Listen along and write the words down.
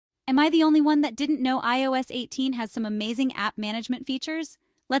Am I the only one that didn't know iOS 18 has some amazing app management features?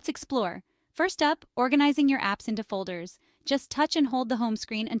 Let's explore. First up, organizing your apps into folders. Just touch and hold the home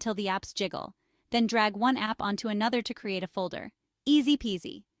screen until the apps jiggle. Then drag one app onto another to create a folder. Easy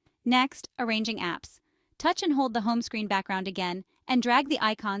peasy. Next, arranging apps. Touch and hold the home screen background again and drag the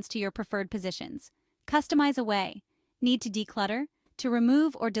icons to your preferred positions. Customize away. Need to declutter? To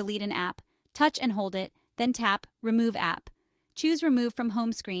remove or delete an app, touch and hold it, then tap Remove App. Choose Remove from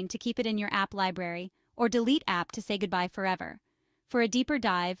home screen to keep it in your app library, or Delete App to say goodbye forever. For a deeper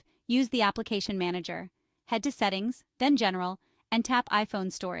dive, use the Application Manager. Head to Settings, then General, and tap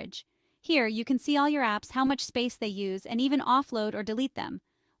iPhone Storage. Here, you can see all your apps, how much space they use, and even offload or delete them.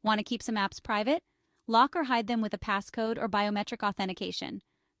 Want to keep some apps private? Lock or hide them with a passcode or biometric authentication.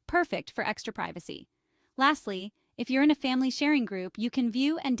 Perfect for extra privacy. Lastly, if you're in a family sharing group, you can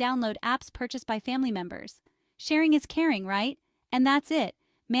view and download apps purchased by family members. Sharing is caring, right? And that's it.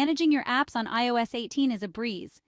 Managing your apps on iOS 18 is a breeze.